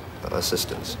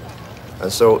assistance.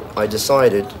 And so I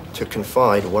decided to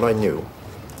confide what I knew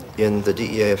in the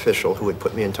DEA official who had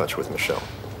put me in touch with Michel.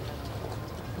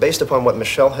 Based upon what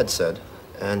Michel had said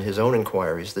and his own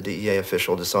inquiries, the DEA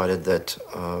official decided that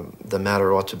the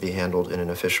matter ought to be handled in an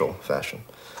official fashion.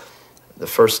 The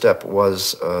first step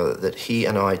was that he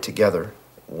and I together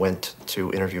went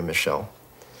to interview Michel.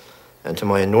 And to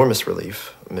my enormous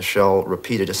relief, Michel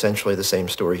repeated essentially the same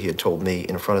story he had told me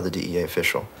in front of the DEA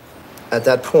official. At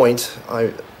that point,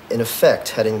 I, in effect,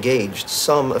 had engaged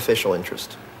some official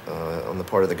interest on the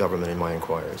part of the government in my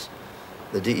inquiries.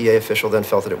 The DEA official then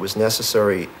felt that it was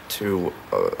necessary to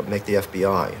make the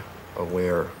FBI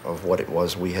aware of what it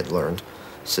was we had learned,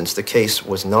 since the case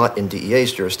was not in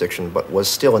DEA's jurisdiction, but was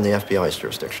still in the FBI's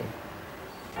jurisdiction.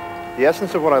 The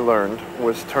essence of what I learned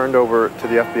was turned over to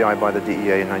the FBI by the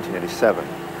DEA in 1987.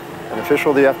 An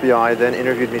official of the FBI then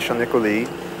interviewed Michel Nicolí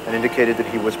and indicated that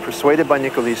he was persuaded by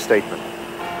Nicolí's statement.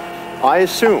 I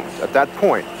assumed at that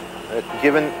point that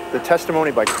given the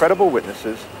testimony by credible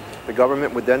witnesses, the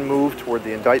government would then move toward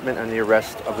the indictment and the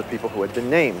arrest of the people who had been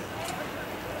named.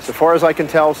 So far as I can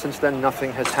tell, since then,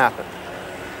 nothing has happened.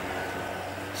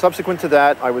 Subsequent to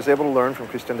that, I was able to learn from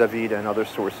Christian David and other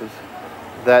sources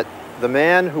that the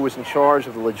man who was in charge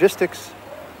of the logistics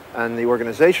and the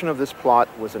organization of this plot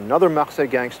was another Marseille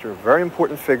gangster, a very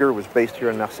important figure, was based here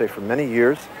in Marseille for many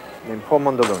years, named Paul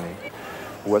Mondoloni,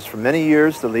 who was for many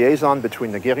years the liaison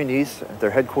between the Guérinis at their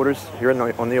headquarters here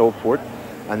on the Old Port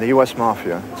and the U.S.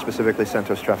 Mafia, specifically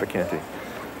Santos Traficante.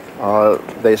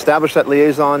 They established that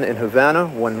liaison in Havana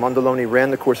when Mondoloni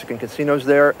ran the Corsican casinos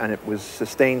there, and it was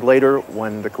sustained later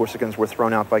when the Corsicans were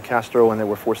thrown out by Castro and they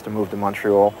were forced to move to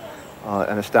Montreal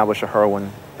and establish a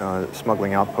heroin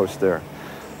smuggling outpost there.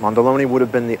 Mondoloni would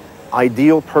have been the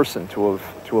ideal person to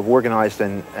have organized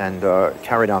and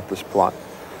carried out this plot.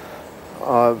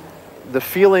 The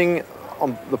feeling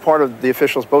on the part of the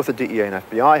officials, both at DEA and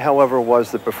FBI, however,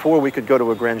 was that before we could go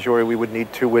to a grand jury, we would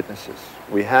need two witnesses.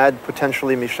 We had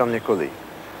potentially Michel Nicolí.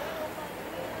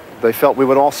 They felt we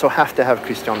would also have to have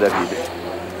Christian David.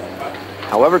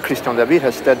 However, Christian David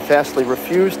has steadfastly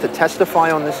refused to testify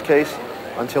on this case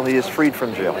until he is freed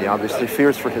from jail. He obviously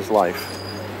fears for his life.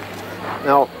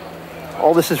 Now,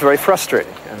 all this is very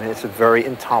frustrating. I mean, it's a very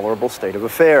intolerable state of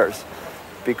affairs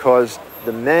because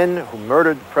the men who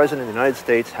murdered the President of the United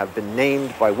States have been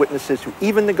named by witnesses who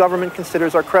even the government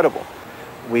considers are credible.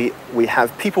 We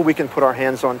have people we can put our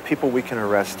hands on, people we can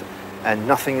arrest, and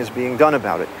nothing is being done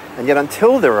about it. And yet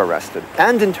until they're arrested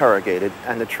and interrogated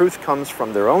and the truth comes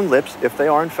from their own lips, if they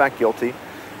are in fact guilty,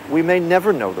 we may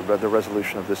never know the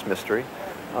resolution of this mystery.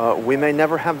 We may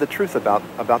never have the truth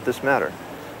about this matter.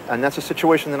 And that's a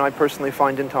situation that I personally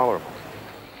find intolerable.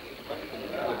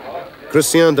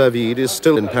 Christian David is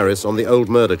still in Paris on the old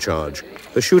murder charge,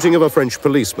 the shooting of a French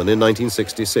policeman in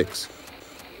 1966.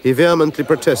 He vehemently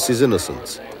protests his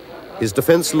innocence. His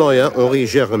defense lawyer, Henri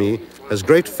Jérémy, has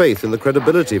great faith in the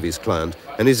credibility of his client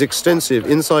and his extensive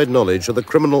inside knowledge of the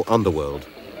criminal underworld.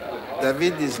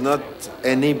 David is not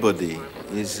anybody.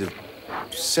 He's a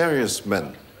serious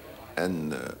man.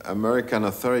 And American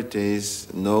authorities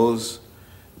knows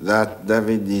that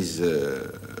David is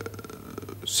a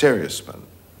serious man.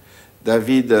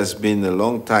 David has been a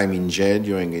long time in jail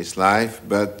during his life,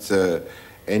 but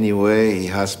anyway, he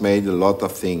has made a lot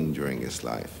of things during his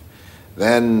life.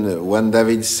 Then when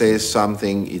David says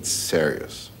something, it's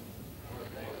serious.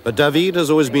 But David has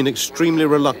always been extremely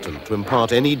reluctant to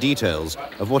impart any details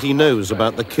of what he knows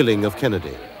about the killing of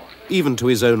Kennedy, even to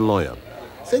his own lawyer.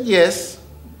 He said, yes,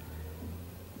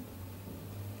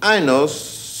 I know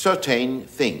certain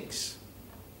things.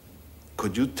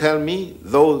 Could you tell me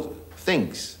those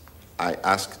things? I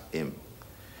asked him.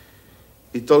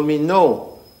 He told me,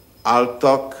 no, I'll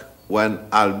talk when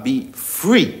I'll be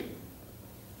free.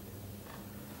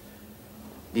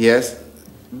 Yes,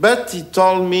 but he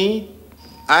told me,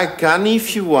 I can,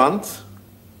 if you want,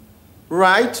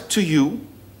 write to you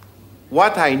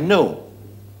what I know.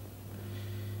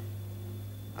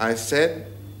 I said,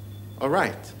 all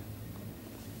right.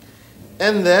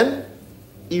 And then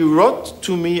he wrote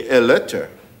to me a letter,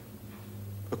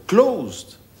 a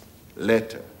closed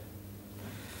letter.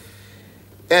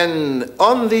 And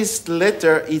on this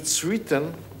letter, it's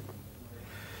written,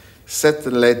 cette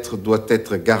lettre doit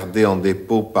être gardée en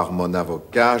dépôt par mon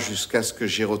avocat jusqu'à ce que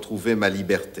j'ai retrouvé ma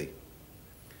liberté.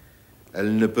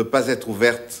 Elle ne peut pas être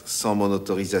ouverte sans mon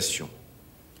autorisation.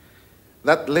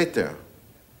 That letter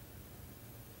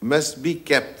must be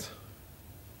kept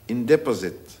in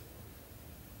deposit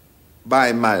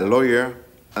by my lawyer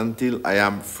until I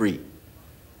am free.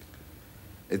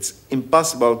 It's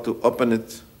impossible to open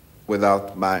it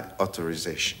without my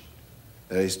authorization.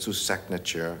 There is two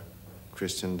signatures,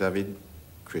 Christian David,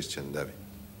 Christian David.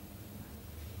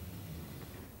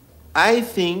 I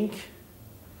think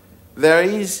there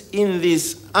is in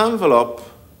this envelope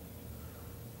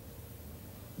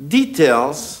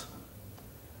details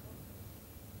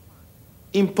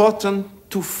important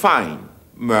to find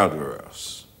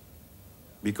murderers,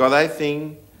 because I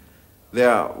think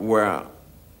there were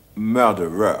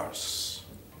murderers,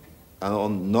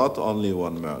 and not only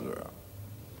one murderer.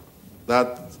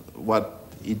 That's what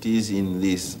it is in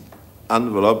this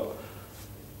envelope.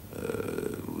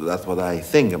 That's what I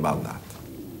think about that.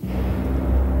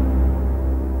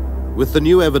 With the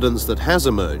new evidence that has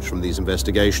emerged from these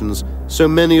investigations, so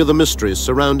many of the mysteries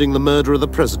surrounding the murder of the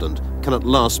president can at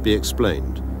last be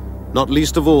explained. Not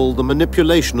least of all, the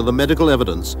manipulation of the medical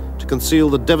evidence to conceal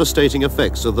the devastating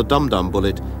effects of the dum-dum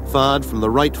bullet fired from the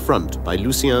right front by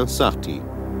Lucien Sarti.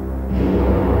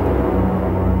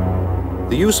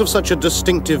 The use of such a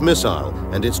distinctive missile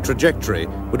and its trajectory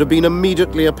would have been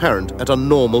immediately apparent at a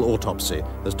normal autopsy,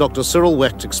 as Dr. Cyril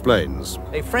Wecht explains.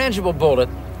 A frangible bullet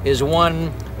is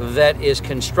one that is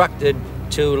constructed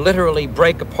to literally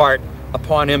break apart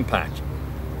upon impact.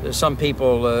 Some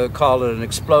people call it an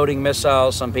exploding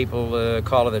missile, some people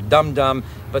call it a dum-dum,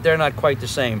 but they're not quite the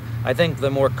same. I think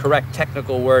the more correct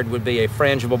technical word would be a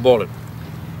frangible bullet.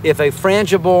 If a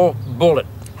frangible bullet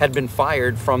had been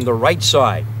fired from the right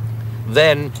side,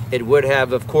 then it would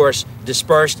have, of course,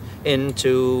 dispersed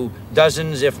into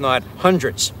dozens, if not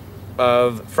hundreds,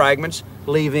 of fragments,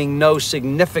 leaving no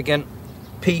significant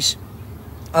piece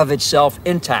of itself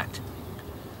intact.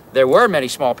 There were many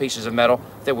small pieces of metal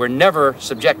that were never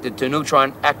subjected to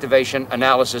neutron activation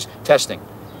analysis testing.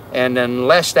 And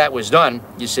unless that was done,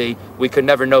 you see, we could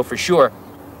never know for sure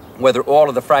whether all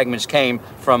of the fragments came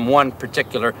from one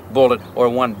particular bullet or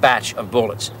one batch of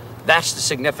bullets. That's the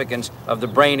significance of the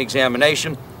brain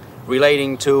examination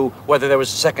relating to whether there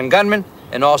was a second gunman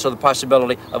and also the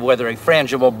possibility of whether a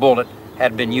frangible bullet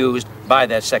had been used by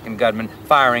that second gunman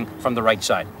firing from the right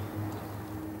side.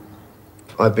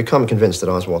 I've become convinced that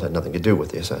Oswald had nothing to do with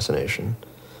the assassination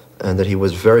and that he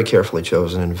was very carefully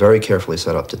chosen and very carefully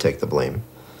set up to take the blame.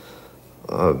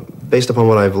 Based upon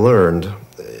what I've learned,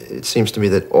 it seems to me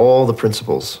that all the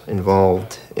principals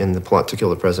involved in the plot to kill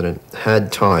the president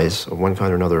had ties of one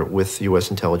kind or another with U.S.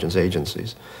 intelligence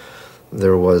agencies.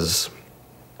 There was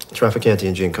Trafficante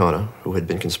and Giancana, who had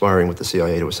been conspiring with the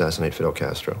CIA to assassinate Fidel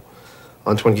Castro.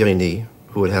 Antoine Guérini,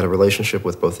 who had had a relationship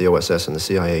with both the OSS and the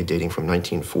CIA dating from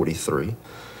 1943.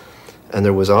 And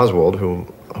there was Oswald,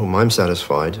 whom I'm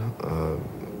satisfied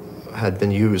had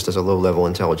been used as a low-level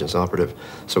intelligence operative.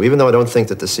 So even though I don't think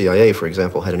that the CIA, for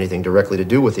example, had anything directly to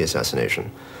do with the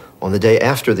assassination, on the day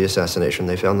after the assassination,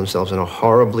 they found themselves in a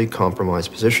horribly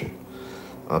compromised position,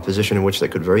 a position in which they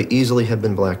could very easily have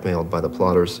been blackmailed by the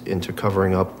plotters into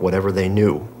covering up whatever they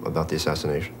knew about the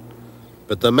assassination.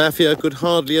 But the Mafia could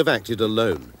hardly have acted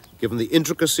alone, given the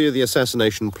intricacy of the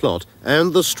assassination plot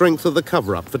and the strength of the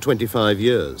cover-up for 25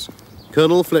 years.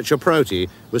 Colonel Fletcher Prouty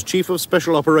was Chief of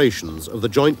Special Operations of the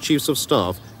Joint Chiefs of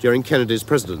Staff during Kennedy's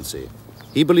presidency.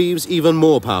 He believes even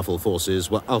more powerful forces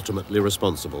were ultimately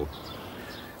responsible.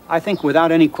 I think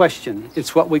without any question,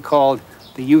 it's what we call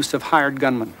the use of hired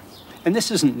gunmen. And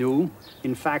this isn't new.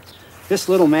 In fact, this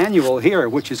little manual here,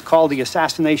 which is called the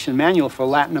Assassination Manual for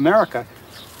Latin America,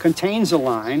 contains a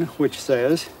line which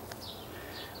says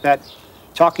that,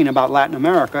 talking about Latin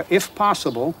America, if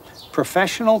possible,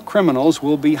 professional criminals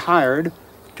will be hired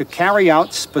to carry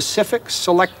out specific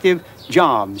selective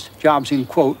jobs, jobs in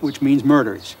quote, which means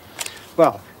murders.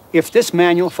 Well, if this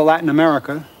manual for Latin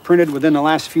America, printed within the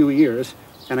last few years,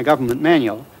 and a government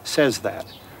manual, says that,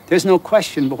 there's no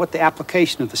question but what the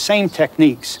application of the same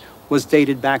techniques was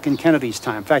dated back in Kennedy's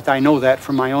time. In fact, I know that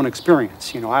from my own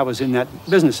experience. You know, I was in that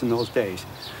business in those days.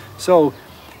 So,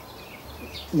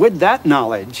 with that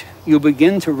knowledge, you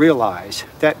begin to realize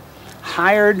that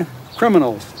hired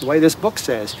criminals, the way this book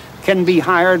says, can be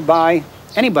hired by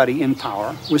anybody in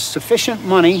power with sufficient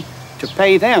money to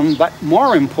pay them, but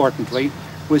more importantly,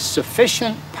 with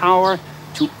sufficient power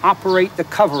to operate the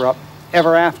cover-up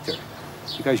ever after.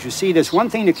 Because you see, there's one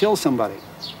thing to kill somebody.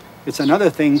 It's another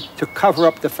thing to cover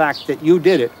up the fact that you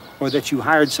did it or that you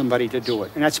hired somebody to do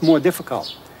it, and that's more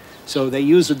difficult. So they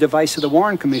use the device of the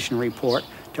Warren Commission report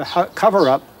to cover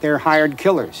up their hired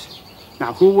killers.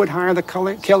 Now, who would hire the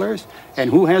killers, and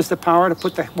who has the power to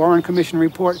put the Warren Commission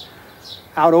report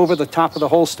out over the top of the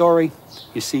whole story?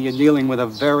 You see, you're dealing with a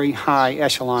very high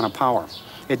echelon of power.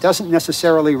 It doesn't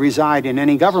necessarily reside in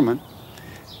any government.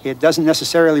 It doesn't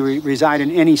necessarily reside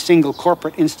in any single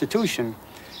corporate institution,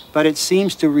 but it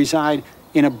seems to reside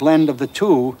in a blend of the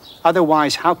two.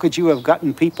 Otherwise, how could you have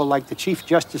gotten people like the Chief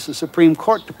Justice of the Supreme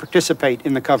Court to participate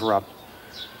in the cover-up,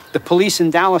 the police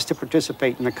in Dallas to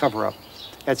participate in the cover-up,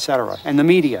 etc., and the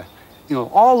media? You know,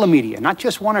 all the media, not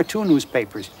just one or two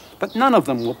newspapers, but none of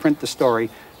them will print the story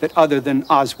that other than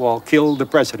Oswald killed the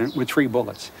president with 3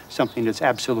 bullets, something that's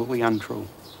absolutely untrue.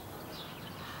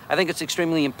 I think it's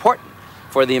extremely important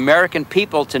for the American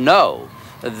people to know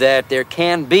that there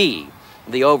can be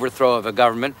the overthrow of a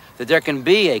government, that there can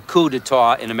be a coup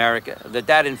d'etat in America,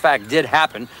 that in fact did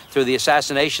happen through the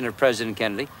assassination of President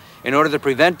Kennedy. In order to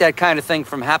prevent that kind of thing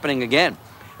from happening again,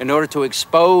 in order to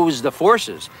expose the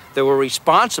forces that were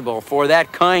responsible for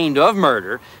that kind of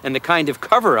murder and the kind of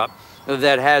cover-up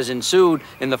that has ensued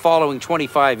in the following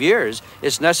 25 years,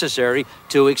 it's necessary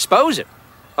to expose it.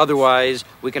 Otherwise,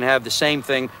 we can have the same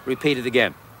thing repeated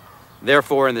again.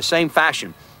 Therefore, in the same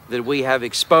fashion that we have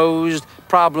exposed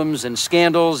problems and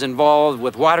scandals involved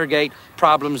with Watergate,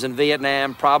 problems in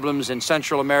Vietnam, problems in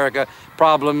Central America,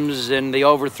 problems in the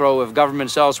overthrow of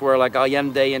governments elsewhere like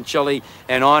Allende in Chile,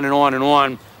 and on and on and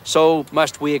on, so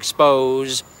must we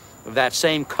expose that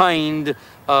same kind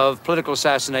of political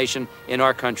assassination in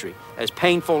our country. As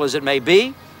painful as it may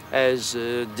be, as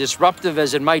disruptive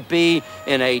as it might be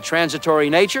in a transitory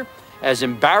nature, as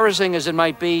embarrassing as it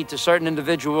might be to certain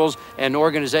individuals and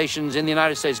organizations in the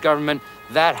United States government,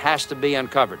 that has to be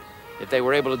uncovered. If they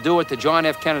were able to do it to John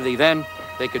F. Kennedy then,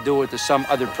 they could do it to some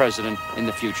other president in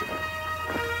the future.